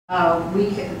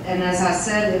And as I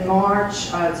said in March,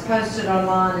 it's posted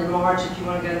online in March if you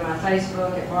want to go to my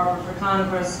Facebook at Barbara for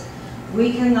Congress,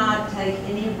 we cannot take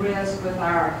any risk with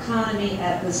our economy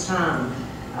at this time.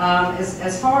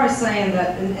 As far as saying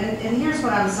that, and here's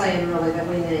what I'm saying really that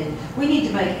we need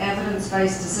to make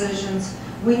evidence-based decisions.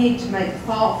 We need to make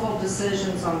thoughtful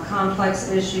decisions on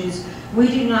complex issues. We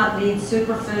do not need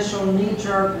superficial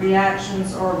knee-jerk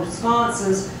reactions or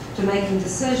responses to making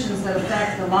decisions that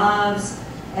affect the lives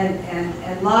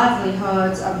and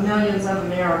livelihoods of millions of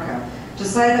America. To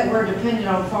say that we're dependent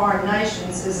on foreign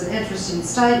nations is an interesting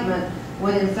statement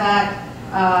when in fact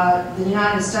the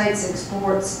United States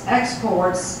exports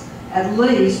at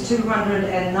least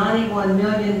 291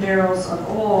 million barrels of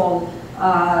oil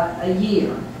a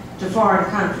year to foreign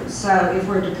countries. So if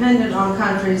we're dependent on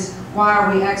countries, why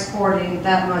are we exporting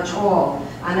that much oil?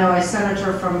 I know a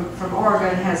senator from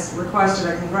Oregon has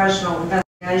requested a congressional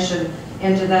investigation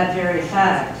into that very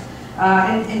fact.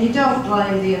 And you don't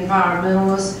blame the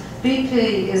environmentalists.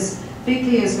 BP is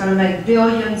going to make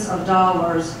billions of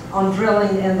dollars on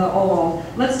drilling in the oil.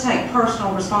 Let's take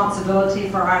personal responsibility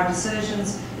for our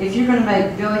decisions. If you're going to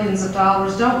make billions of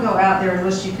dollars, don't go out there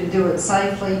unless you can do it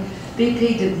safely.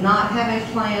 BP did not have a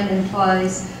plan in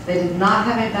place. They did not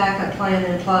have a backup plan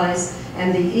in place.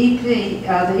 And the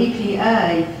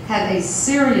EPA had a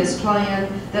serious plan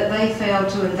that they failed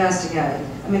to investigate.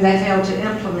 I mean, they failed to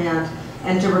implement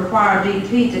and to require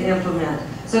BP to implement.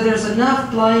 So there's enough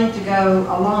blame to go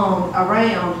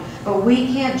around, but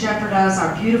we can't jeopardize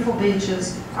our beautiful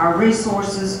beaches, our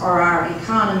resources, or our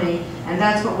economy, and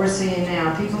that's what we're seeing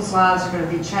now. People's lives are going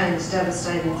to be changed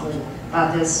devastatingly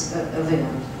by this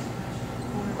event.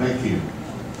 Thank you.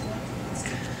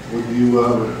 Would you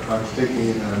like to take a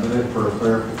minute for a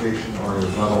clarification or a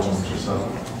rebuttal, Mr.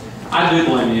 Sutherland? I do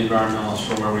blame the environmentalists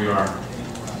for where we are.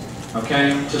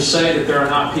 Okay? To say that there are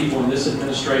not people in this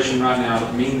administration right now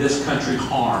that mean this country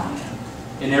harm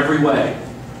in every way,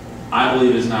 I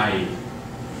believe is naive.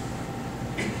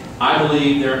 I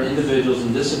believe there are individuals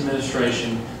in this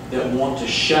administration that want to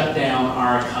shut down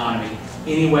our economy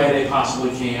any way they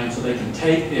possibly can so they can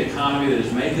take the economy that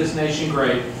has made this nation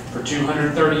great for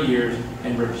 230 years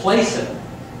and replace it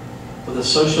with a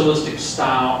socialistic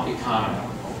style economy.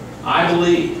 I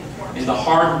believe in the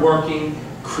hard-working,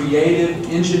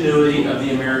 creative ingenuity of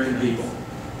the American people,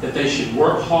 that they should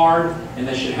work hard and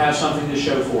they should have something to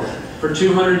show for it. For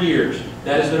 200 years,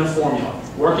 that has been a formula.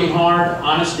 Working hard,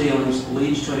 honest dealings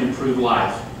leads to an improved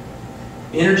life.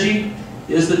 Energy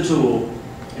is the tool,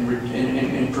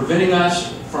 and preventing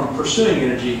us from pursuing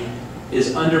energy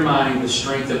is undermining the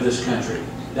strength of this country.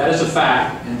 That is a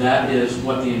fact, and that is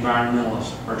what the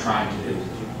environmentalists are trying to do.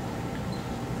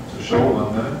 So show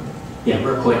 1 minute. Yeah,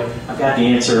 real quick. I've got the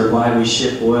answer of why we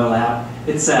ship oil out.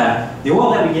 It's the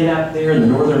oil that we get up there in the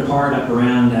northern part, up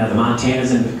around the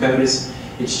Montanas and Dakotas.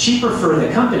 It's cheaper for the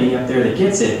company up there that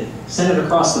gets it, send it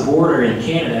across the border in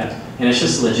Canada, and it's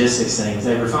just a logistics thing.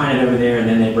 They refine it over there and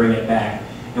then they bring it back.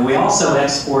 And we also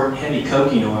export heavy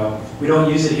coking oil. We don't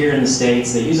use it here in the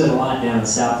States. They use it a lot down in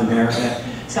South America.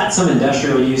 It's got some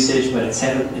industrial usage, but it's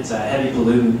a heavy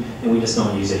pollutant, and we just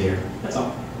don't use it here. That's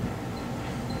all.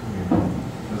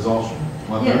 Ms. Alstrom?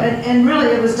 Yeah, and really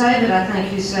it was David, I think,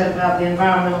 who said about the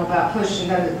environmental, about pushing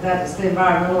that it's the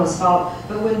environmentalist's fault.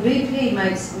 But when BP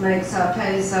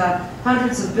pays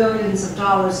hundreds of billions of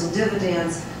dollars in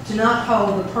dividends to not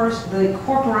hold the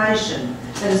corporation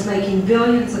that is making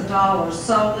billions of dollars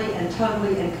solely and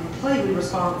totally and completely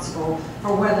responsible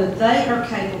for whether they are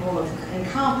capable of and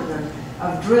competent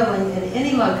of drilling in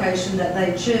any location that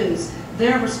they choose,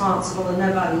 they're responsible and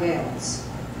nobody else.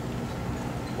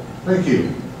 Thank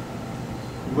you.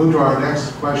 We'll move to our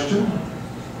next question.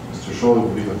 Mr. Scholl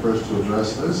will be the first to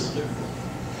address this.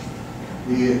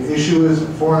 The issue is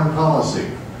foreign policy.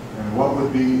 And what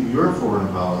would be your foreign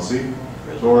policy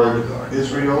toward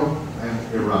Israel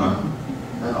and Iran,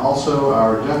 and also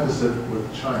our deficit with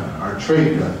China, our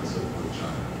trade deficit with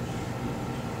China?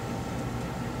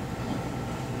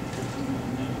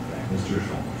 Mr.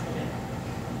 Scholl.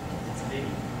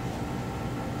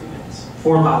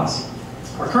 Foreign policy.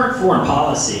 Our current foreign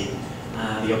policy,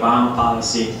 the Obama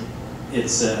policy,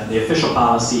 it's the official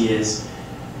policy is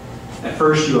at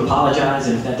first you apologize,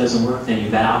 and if that doesn't work, then you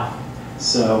bow.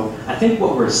 So I think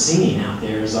what we're seeing out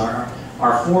there is our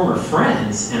former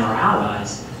friends and our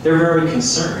allies, they're very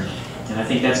concerned. And I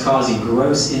think that's causing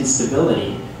gross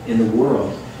instability in the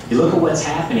world. You look at what's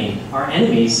happening, our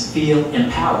enemies feel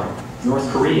empowered. North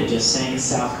Korea just sank a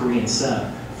South Korean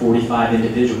sub. 45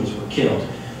 individuals were killed.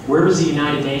 Where was the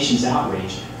United Nations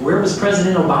outrage? Where was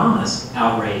President Obama's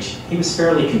outrage? He was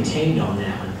fairly contained on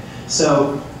that one.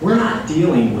 So We're not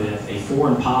dealing with a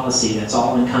foreign policy that's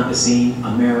all-encompassing,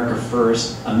 America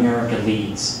first, America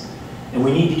leads. And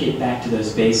we need to get back to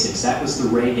those basics. That was the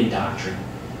Reagan doctrine.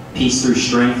 Peace through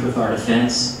strength with our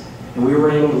defense, and we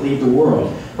were able to lead the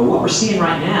world. But what we're seeing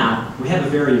right now, we have a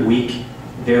very weak,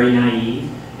 very naive,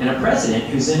 and a president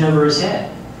who's in over his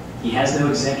head. He has no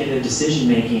executive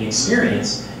decision-making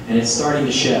experience, and it's starting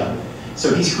to show.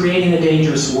 So he's creating a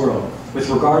dangerous world. With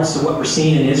regards to what we're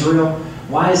seeing in Israel,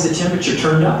 why is the temperature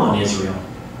turned up on Israel?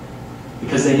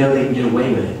 Because they know they can get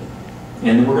away with it.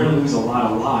 And we're going to lose a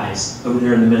lot of lives over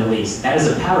there in the Middle East. That is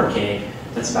a powder keg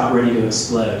that's about ready to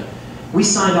explode. We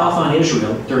signed off on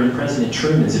Israel during President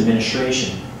Truman's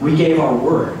administration. We gave our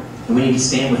word, and we need to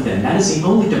stand with them. That is the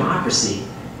only democracy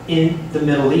in the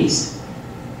Middle East,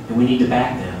 and we need to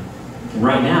back them. And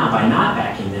right now, by not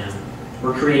backing them,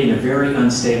 we're creating a very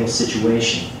unstable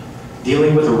situation.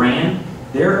 Dealing with Iran,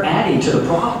 they're adding to the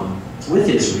problem with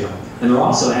Israel, and they're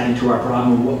also adding to our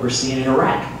problem with what we're seeing in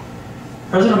Iraq.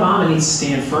 President Obama needs to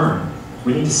stand firm.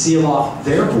 We need to seal off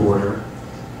their border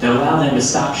to allow them to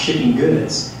stop shipping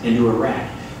goods into Iraq.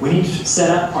 We need to set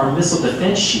up our missile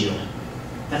defense shield.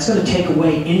 That's going to take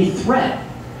away any threat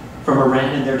from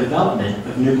Iran and their development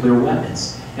of nuclear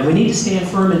weapons. And we need to stand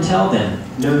firm and tell them,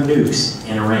 no nukes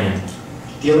in Iran.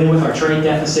 Dealing with our trade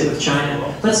deficit with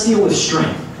China, let's deal with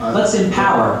strength. Let's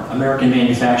empower American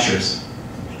manufacturers.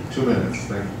 2 minutes,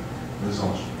 thank you. Ms.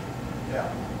 Olson.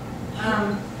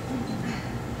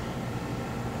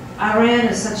 Iran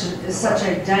is such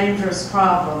a dangerous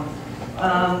problem.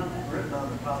 Written on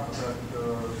the top of that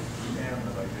scan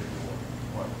that I did.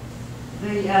 What?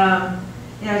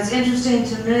 It's interesting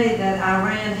to me that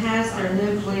Iran has their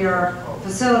nuclear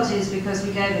facilities because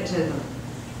we gave it to them.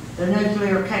 Their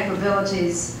nuclear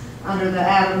capabilities under the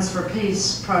Atoms for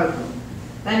Peace program.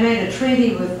 They made a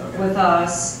treaty with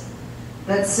us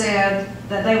that said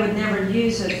that they would never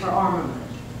use it for armament.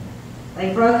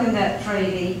 They've broken that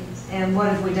treaty, and what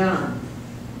have we done?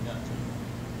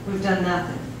 We've done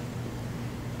nothing.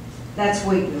 That's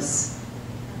weakness.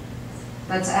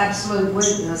 That's absolute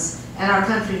weakness, and our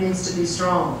country needs to be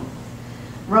strong.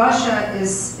 Russia is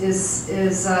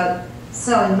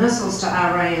selling missiles to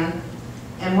Iran,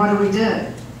 and what do?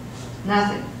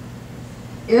 Nothing.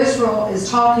 Israel is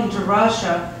talking to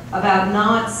Russia about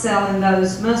not selling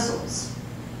those missiles.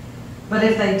 But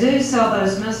if they do sell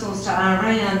those missiles to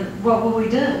Iran, what will we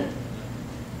do?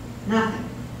 Nothing.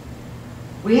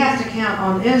 We have to count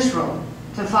on Israel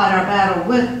to fight our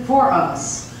battle for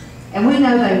us. And we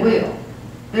know they will.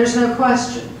 There's no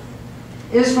question.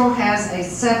 Israel has a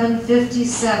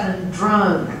 757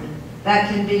 drone that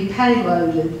can be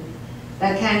payloaded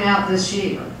that came out this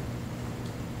year.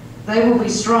 They will be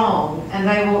strong, and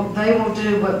they will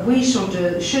do what we should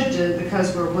do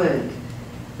because we're weak.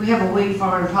 We have a weak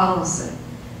foreign policy.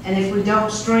 And if we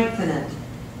don't strengthen it,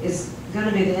 it's going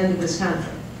to be the end of this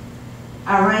country.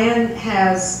 Iran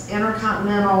has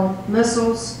intercontinental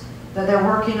missiles that they're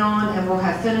working on and will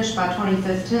have finished by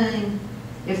 2015.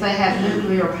 If they have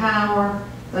nuclear power,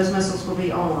 those missiles will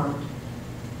be armed.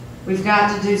 We've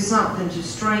got to do something to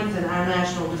strengthen our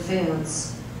national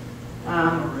defense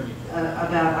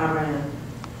about Iran.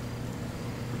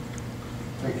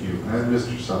 Thank you. And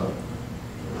Mr. Sutherland.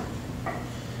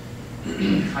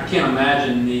 I can't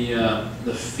imagine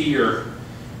the fear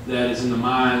that is in the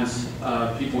minds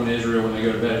of people in Israel when they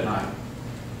go to bed at night.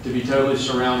 To be totally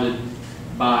surrounded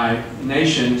by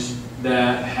nations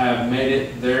that have made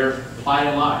it their plight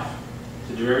in life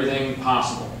to do everything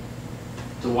possible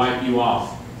to wipe you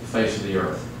off the face of the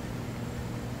earth.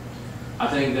 I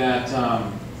think that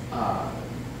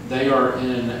they are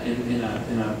in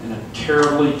a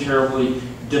terribly, terribly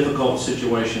difficult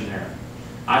situation there.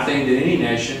 I think that any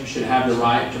nation should have the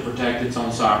right to protect its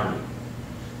own sovereignty.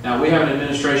 Now, we have an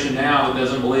administration now that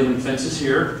doesn't believe in fences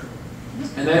here,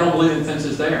 and they don't believe in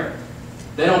fences there.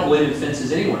 They don't believe in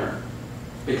fences anywhere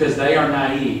because they are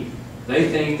naive. They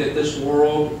think that this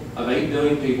world of 8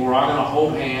 billion people are all going to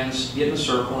hold hands, get in a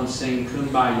circle, and sing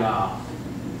Kumbaya.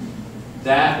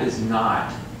 That is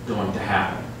not going to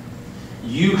happen.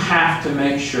 You have to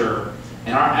make sure,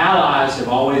 and our allies have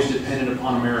always depended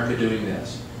upon America doing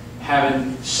this,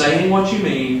 saying what you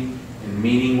mean and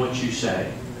meaning what you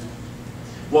say.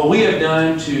 What we have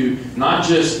done to not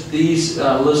just these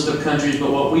list of countries,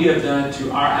 but what we have done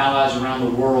to our allies around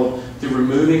the world through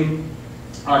removing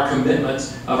our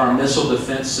commitments of our missile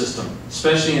defense system,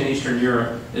 especially in Eastern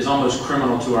Europe, is almost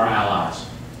criminal to our allies.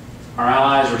 Our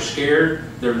allies are scared,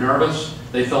 they're nervous,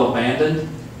 they feel abandoned,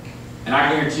 and I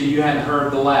guarantee you hadn't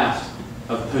heard the last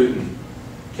of Putin.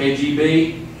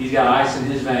 KGB, he's got ice in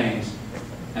his veins.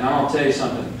 And I'm going to tell you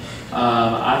something.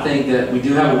 I think that we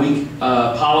do have a weak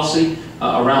policy,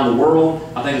 around the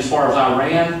world. I think as far as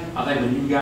Iran, I think when you guys